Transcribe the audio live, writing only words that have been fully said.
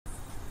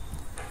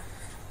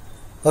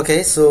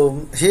Okay,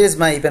 so here is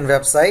my Epan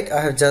website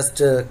I have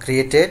just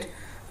created.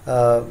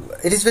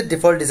 It is with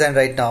default design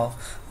right now,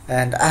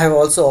 and I have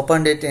also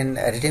opened it in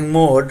editing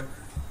mode.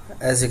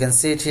 As you can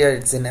see it here,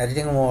 it's in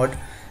editing mode,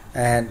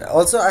 and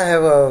also I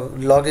have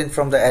logged in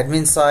from the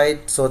admin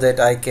side so that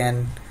I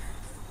can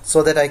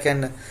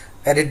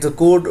edit the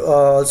code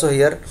also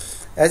here.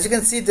 As you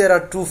can see, there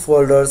are two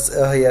folders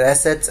here,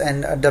 assets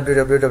and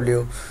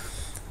www.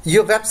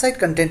 Your website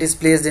content is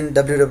placed in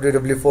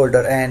www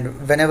folder,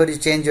 and whenever you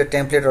change your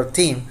template or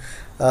theme,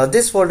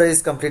 this folder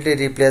is completely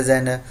replaced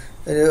and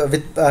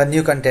with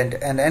new content,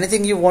 and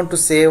anything you want to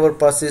save or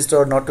persist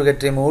or not to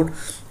get removed,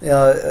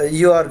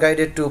 you are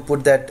guided to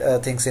put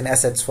that things in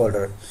assets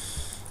folder.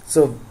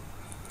 So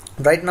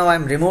right now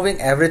I'm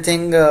removing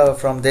everything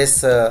from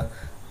this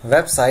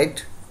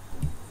website.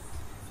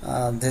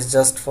 This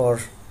just for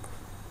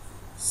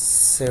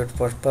saved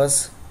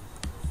purpose.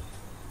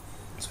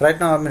 So right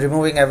now I'm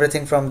removing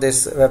everything from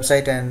this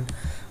website, and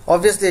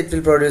obviously it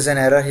will produce an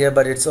error here,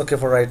 but it's okay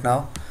for right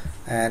now.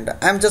 And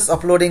I'm just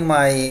uploading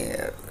my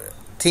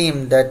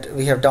theme that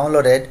we have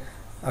downloaded.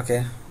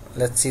 Okay,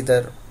 let's see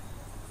the.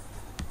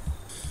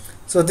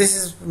 So this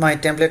is my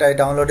template I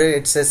downloaded.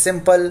 It's a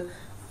simple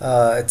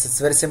it's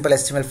a very simple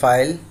HTML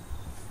file.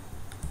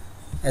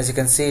 As you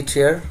can see it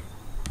here,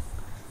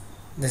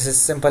 this is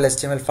simple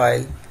HTML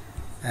file,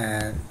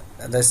 and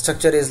the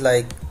structure is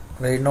like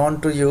very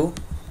known to you,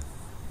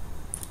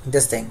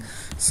 this thing.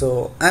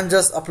 So I'm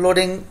just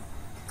uploading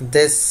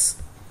this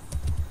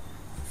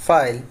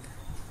file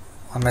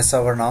on my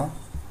server now.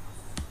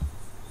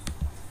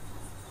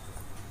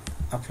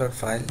 Upload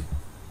file.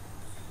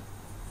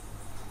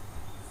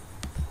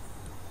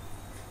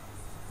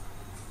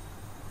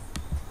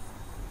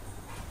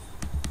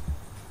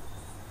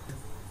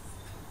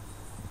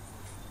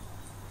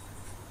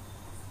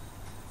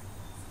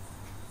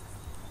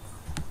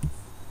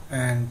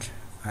 And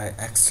I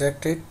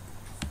extract it.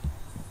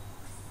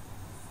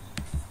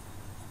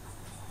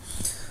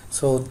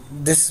 So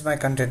this is my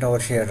content over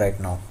here right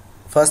now.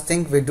 First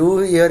thing we do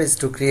here is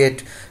to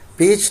create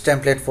page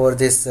template for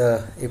this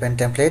event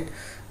template.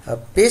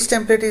 Page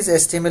template is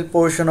HTML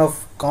portion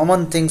of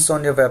common things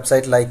on your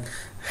website, like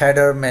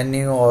header,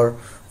 menu or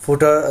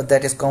footer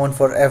that is common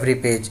for every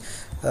page.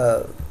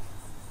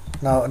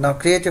 Now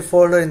create a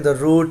folder in the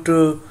root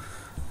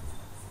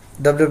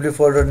www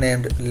folder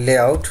named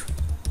layout.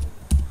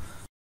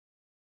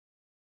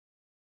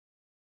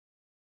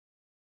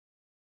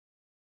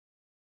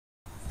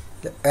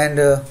 And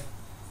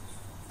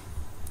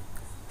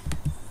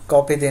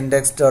copy the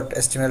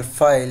index.html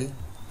file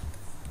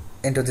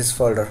into this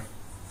folder.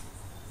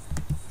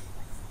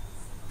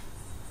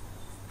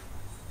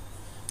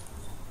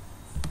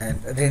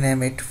 And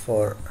rename it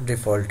for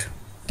default.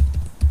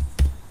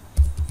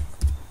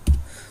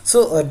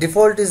 So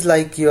default is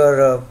like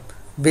your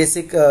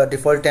basic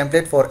default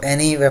template for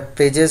any web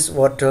pages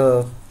what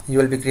you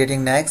will be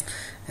creating next.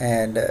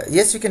 And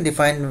yes, you can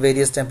define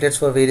various templates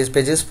for various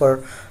pages,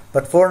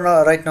 but for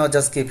now, right now,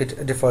 just keep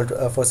it default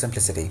for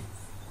simplicity.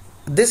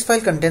 This file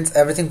contains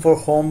everything for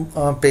home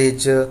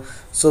page,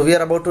 so we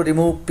are about to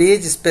remove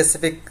page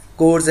specific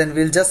codes, and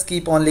we'll just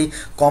keep only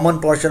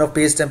common portion of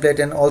page template,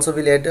 and also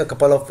we'll add a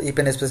couple of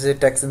Epan specific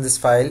text in this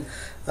file.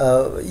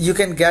 You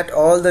can get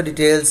all the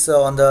details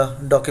on the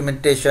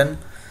documentation.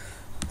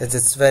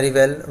 It's very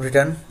well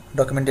written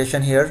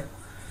documentation here.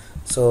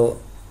 So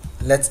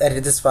let's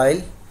edit this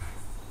file.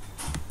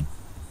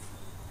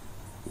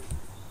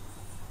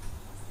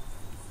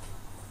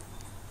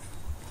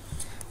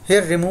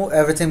 Here remove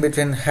everything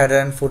between header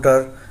and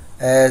footer,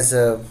 as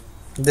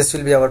this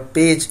will be our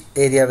page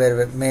area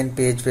where main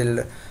page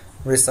will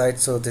reside.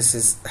 So this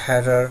is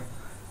header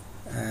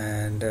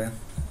and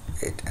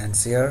it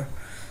ends here.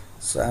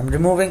 So I'm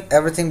removing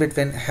everything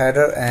between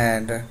header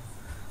and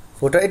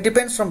footer. It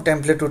depends from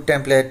template to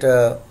template,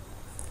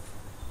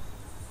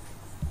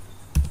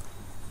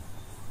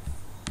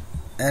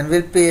 and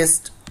we'll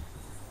paste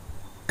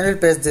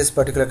this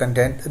particular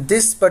content.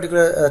 This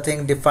particular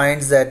thing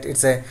defines that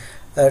it's a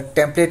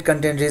template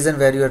content region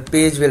where your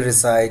page will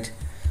reside.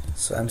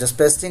 So I'm just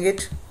pasting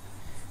it.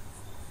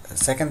 The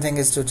second thing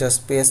is to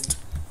just paste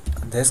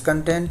this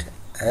content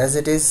as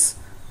it is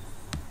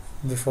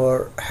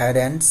before head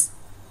ends,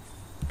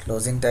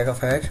 closing tag of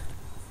head.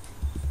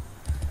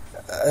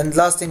 And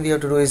last thing we have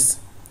to do is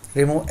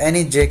remove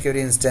any jQuery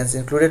instance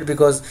included,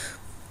 because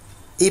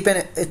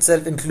Epan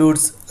itself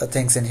includes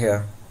things in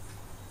here.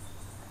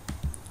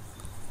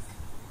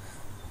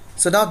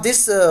 So now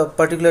this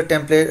particular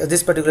template,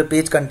 this particular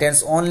page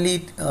contains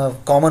only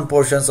common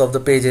portions of the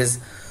pages,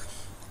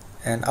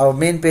 and our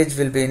main page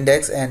will be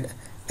index. And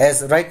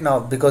as right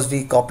now, because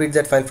we copied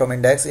that file from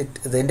index,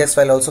 the index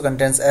file also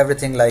contains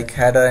everything like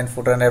header and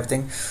footer and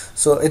everything.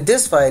 So in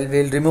this file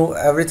we'll remove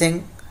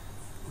everything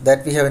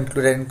that we have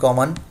included in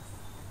common.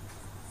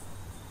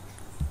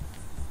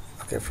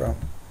 Okay, from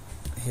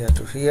here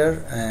to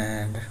here,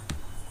 and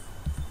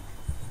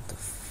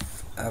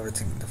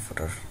everything in the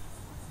footer.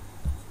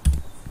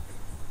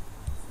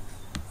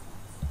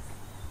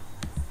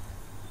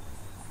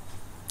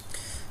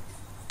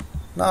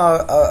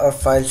 Now our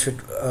file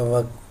should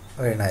work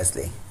very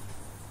nicely.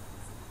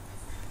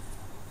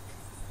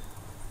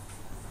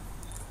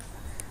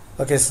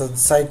 Okay, so the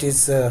site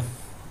is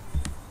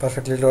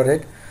perfectly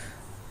loaded,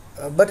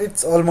 but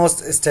it's almost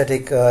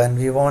static, and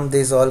we want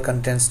these all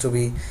contents to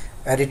be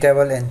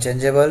editable and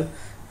changeable.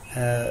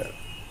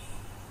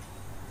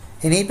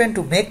 In Epan,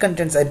 to make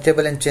contents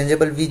editable and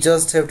changeable, we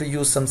just have to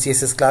use some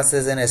CSS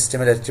classes and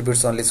HTML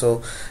attributes only.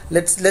 So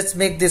let's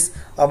make this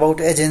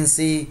about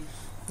agency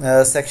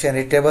section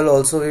editable.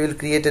 Also, we will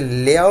create a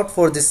layout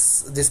for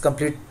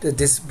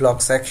this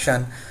block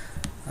section.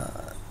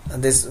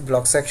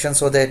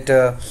 So that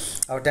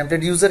our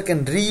template user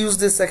can reuse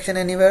this section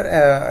anywhere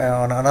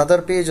on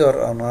another page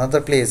or on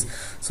another place.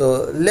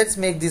 So let's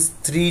make this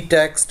three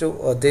text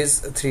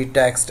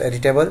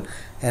editable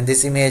and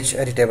this image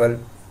editable.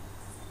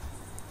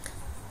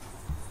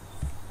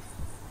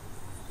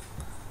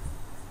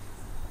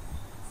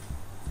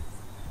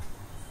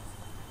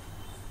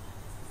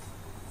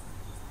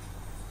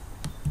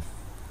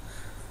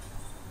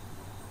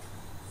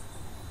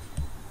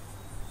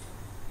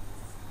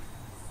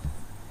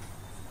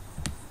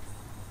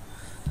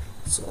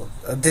 So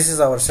this is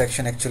our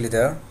section actually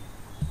there.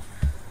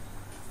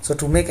 So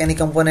to make any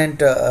component,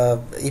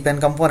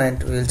 Epan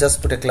component, we will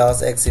just put a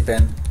class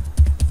xEpan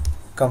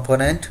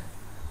component.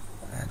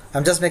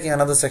 I'm just making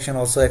another section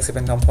also,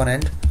 xEpan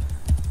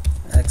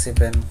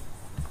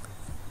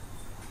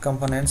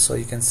component, so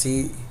you can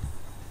see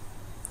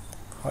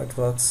how it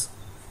works.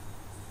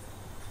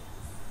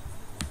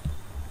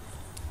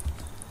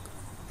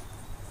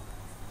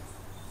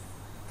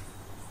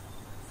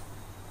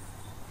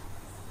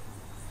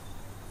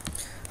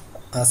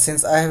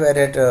 Since I have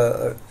added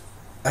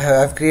I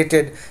have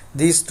created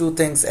these two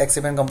things,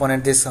 xEpan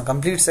component, this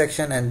complete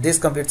section and this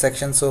complete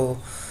section, so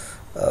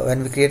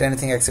when we create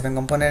anything xEpan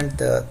component,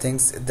 the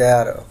things, they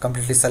are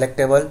completely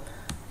selectable.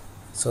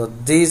 So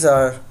these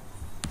are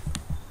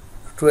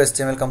two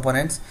HTML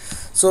components.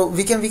 So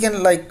we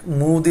can like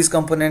move this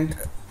component,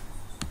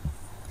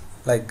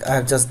 like I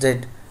have just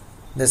did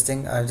this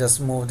thing. I have just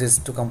moved these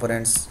two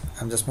components.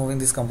 I'm just moving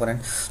this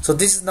component. So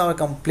this is now a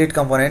complete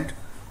component,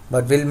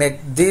 but we'll make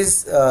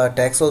this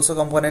text also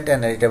component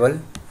and editable.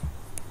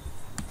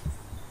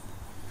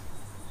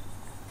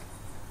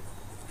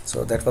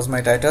 So that was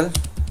my title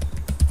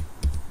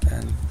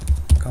and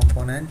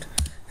component,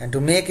 and to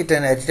make it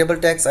an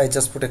editable text, I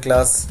just put a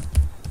class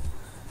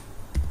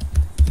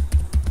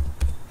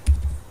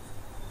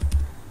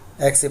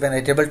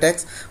xEpan editable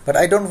text. But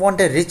I don't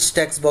want a rich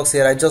text box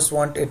here. I just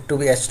want it to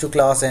be h2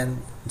 class,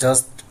 and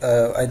just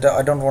I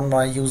don't want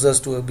my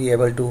users to be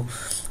able to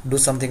do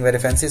something very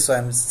fancy. So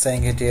I'm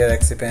saying it here,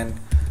 xEpan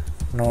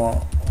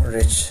no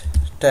rich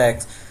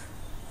text,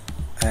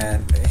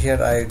 and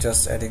here I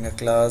just adding a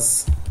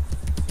class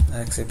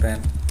xEpan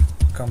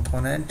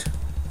component,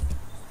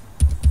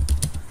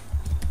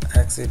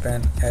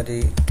 xEpan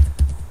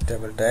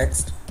editable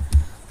text,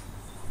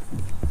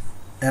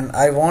 and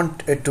I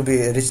want it to be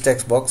a rich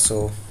text box,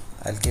 so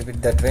I'll keep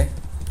it that way.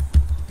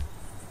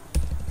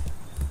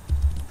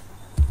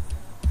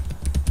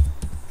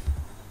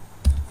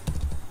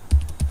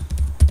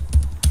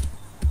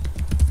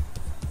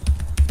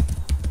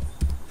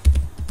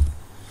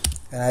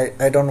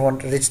 And I don't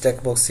want rich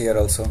text box here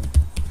also.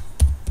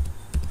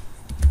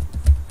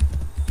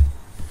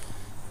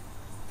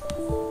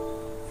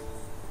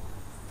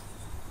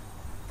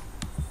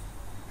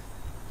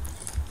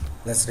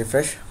 Let's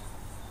refresh.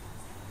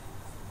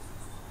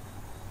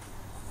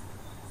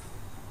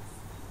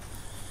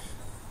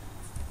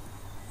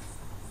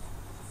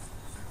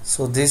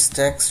 So this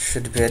text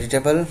should be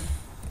editable.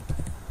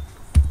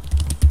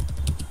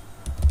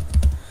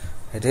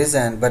 It is,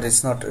 but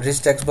it's not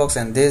rich text box,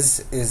 and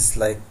this is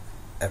like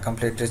a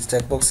complete rich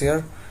text box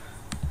here.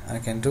 I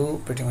can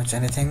do pretty much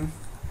anything.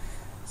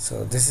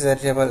 So this is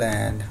editable,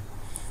 and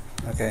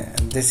okay,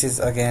 and this is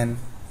again,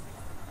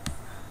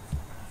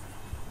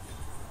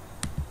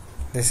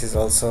 this is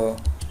also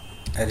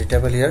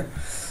editable here.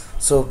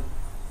 So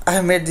I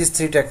have made these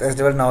three text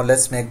editable. Now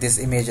let's make this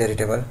image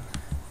editable.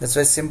 That's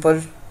very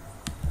simple.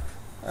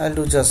 I'll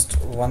do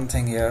just one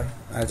thing here.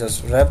 I'll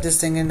just wrap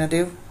this thing in a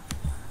div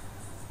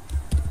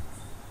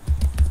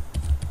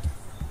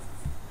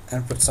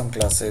and put some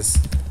classes.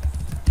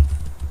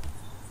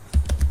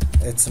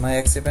 It's my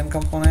xEpan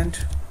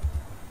component,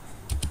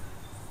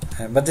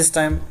 but this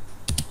time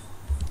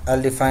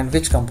I'll define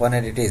which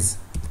component it is.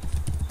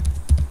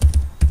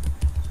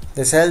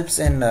 This helps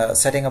in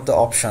setting up the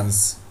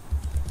options.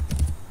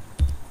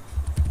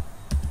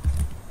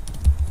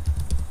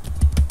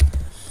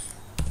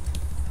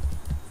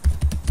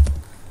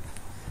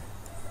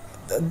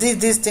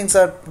 These things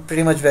are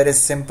pretty much very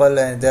simple,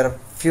 and there are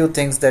few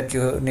things that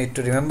you need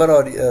to remember,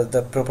 or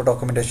the proper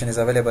documentation is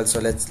available. So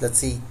let's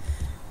see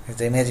if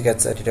the image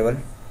gets editable.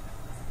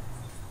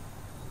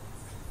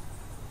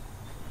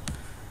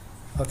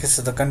 Okay,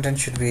 so the content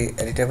should be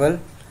editable.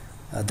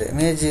 The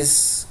image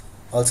is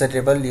also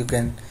editable.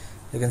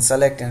 You can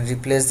select and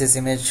replace this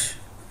image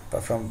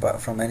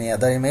from any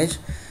other image.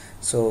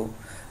 So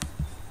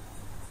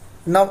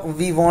Now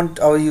we want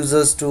our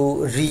users to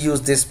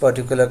reuse this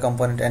particular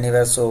component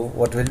anywhere, so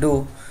what we'll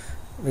do,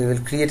 we will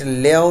create a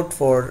layout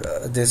for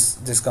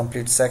this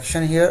complete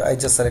section here. I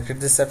just selected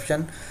this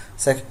section,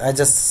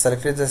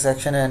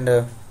 and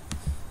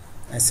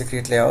I say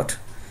create layout.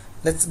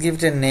 Let's give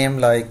it a name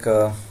like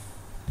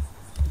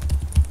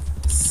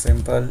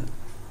simple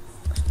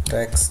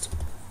text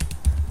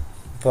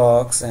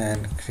box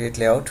and create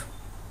layout.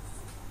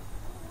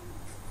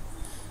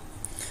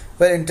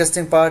 Well,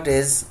 interesting part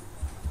is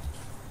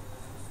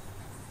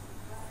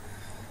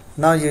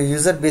now your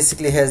user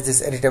basically has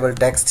this editable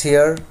text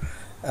here,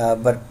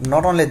 but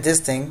not only this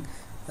thing,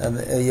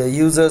 your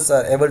users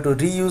are able to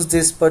reuse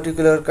this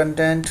particular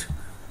content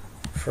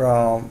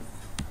from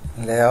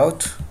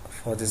layout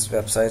for this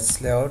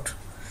website's layout.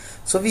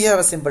 So we have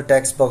a simple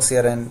text box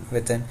here, and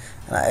within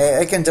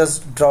I can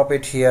just drop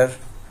it here,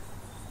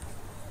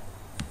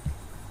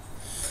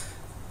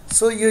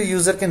 so your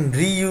user can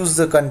reuse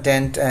the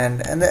content,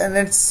 and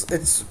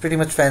it's pretty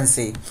much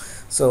fancy.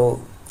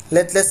 So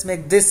let's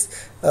make this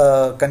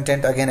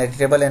content again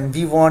editable, and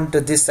we want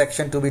this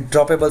section to be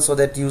droppable so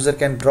that user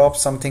can drop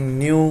something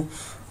new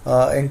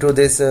into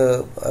this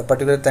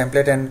particular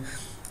template. And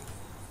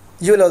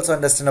you will also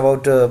understand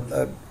about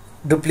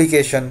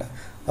duplication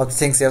of the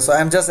things here. So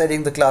I'm just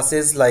adding the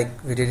classes like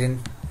we did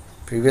in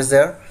previous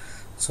there.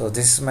 So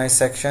this is my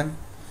section,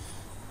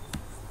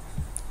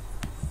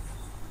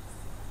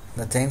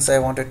 the things I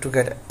wanted to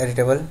get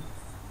editable.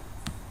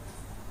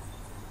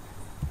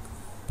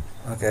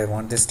 Okay, I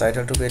want this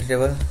title to be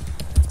editable,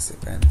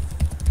 xEpan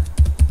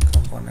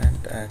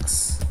component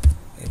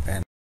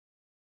xEpan.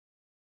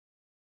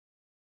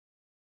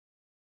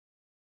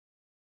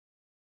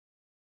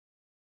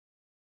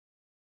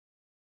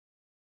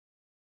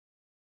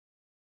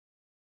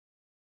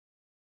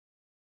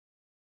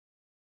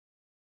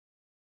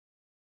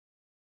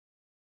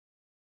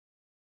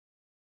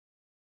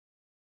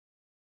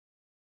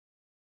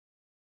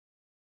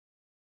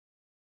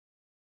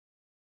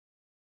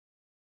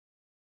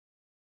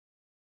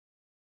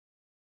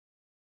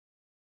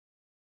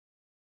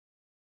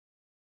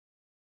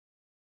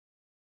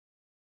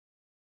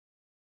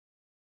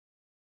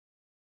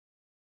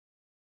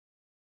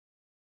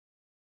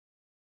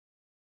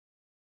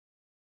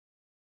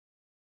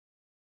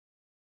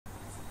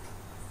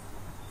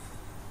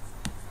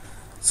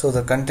 So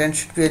the content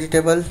should be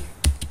editable.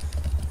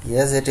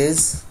 Yes, it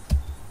is.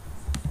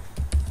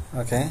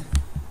 Okay,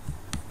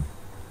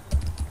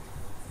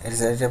 it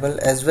is editable,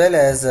 as well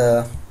as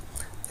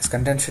this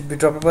content should be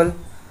droppable.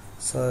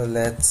 So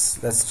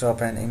let's drop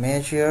an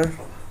image here,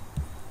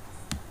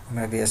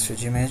 maybe a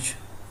SVG image.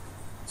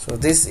 So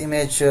this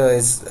image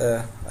is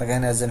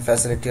again as in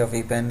facility of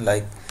Epan,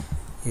 like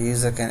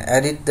user can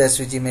edit the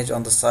SVG image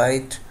on the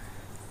site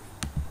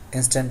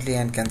instantly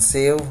and can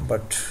save,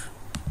 but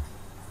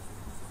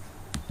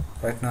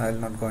right now I'll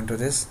not go into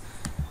this.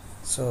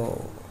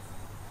 So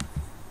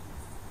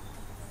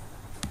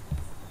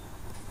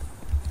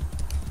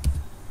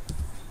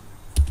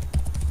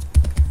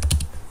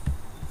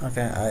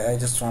okay, I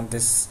just want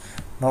this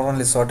not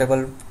only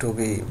sortable to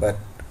be but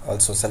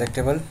also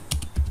selectable.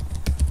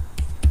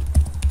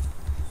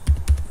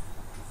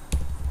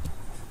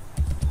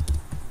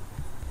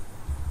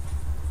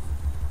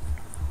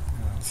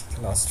 That's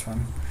the last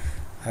one.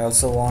 I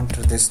also want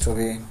this to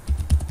be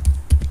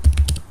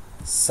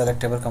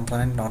selectable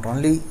component, not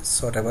only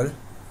sortable.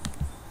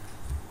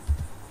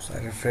 So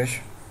I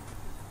refresh.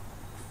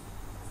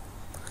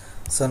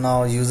 So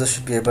now user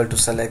should be able to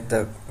select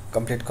the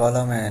complete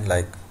column and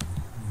like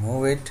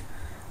move it,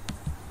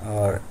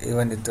 or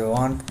even if they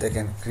want, they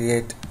can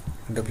create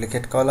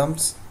duplicate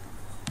columns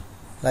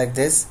like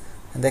this,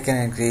 and they can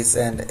increase.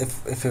 And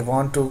if you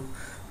want to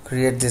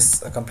create this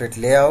complete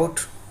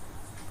layout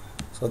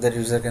so that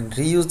user can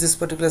reuse this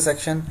particular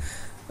section,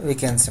 we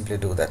can simply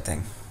do that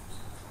thing.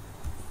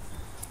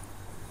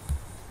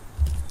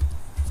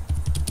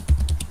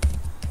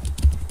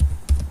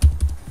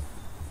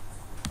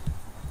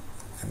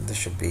 This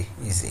should be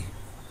easy.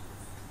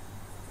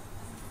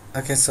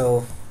 Okay,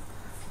 so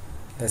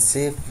let's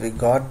see if we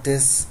got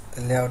this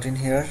layout in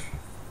here.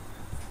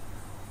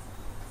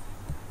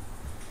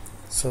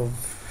 So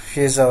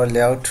here's our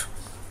layout,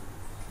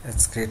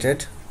 it's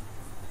created,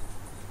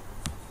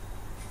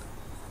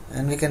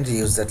 and we can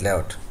reuse that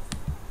layout.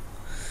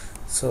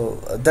 So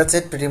that's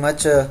it pretty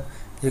much.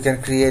 You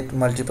can create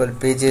multiple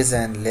pages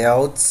and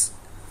layouts.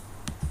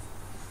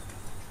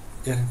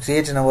 You can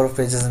create a number of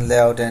pages and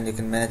layout, and you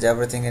can manage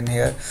everything in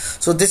here.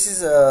 So this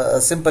is a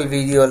simple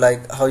video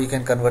like how you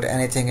can convert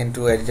anything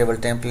into editable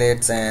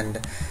templates, and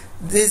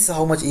this is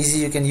how much easy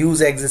you can use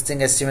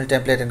existing HTML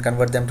template and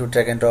convert them to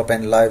drag and drop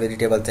and live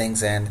editable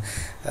things. And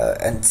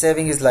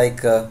saving is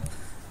like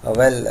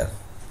well,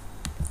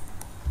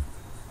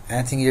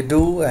 anything you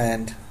do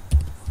and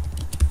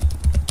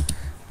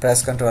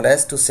press Ctrl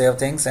S to save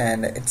things,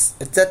 and it's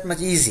that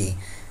much easy.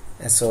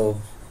 And so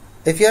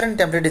if you are in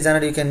template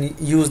designer, you can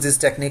use these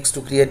techniques to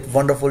create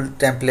wonderful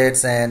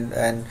templates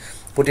and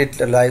put it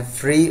live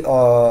free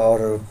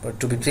or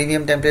to be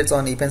premium templates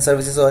on Epan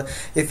services, or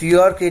if you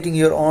are creating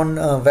your own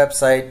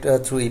website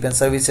through Epan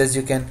services,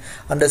 you can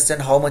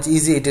understand how much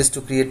easy it is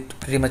to create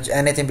pretty much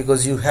anything,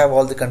 because you have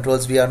all the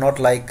controls. We are not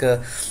like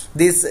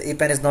this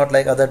Epan is not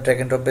like other drag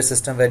and drop based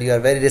system where you are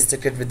very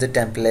restricted with the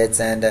templates.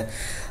 And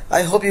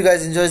I hope you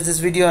guys enjoyed this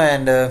video,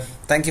 and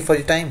thank you for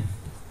your time.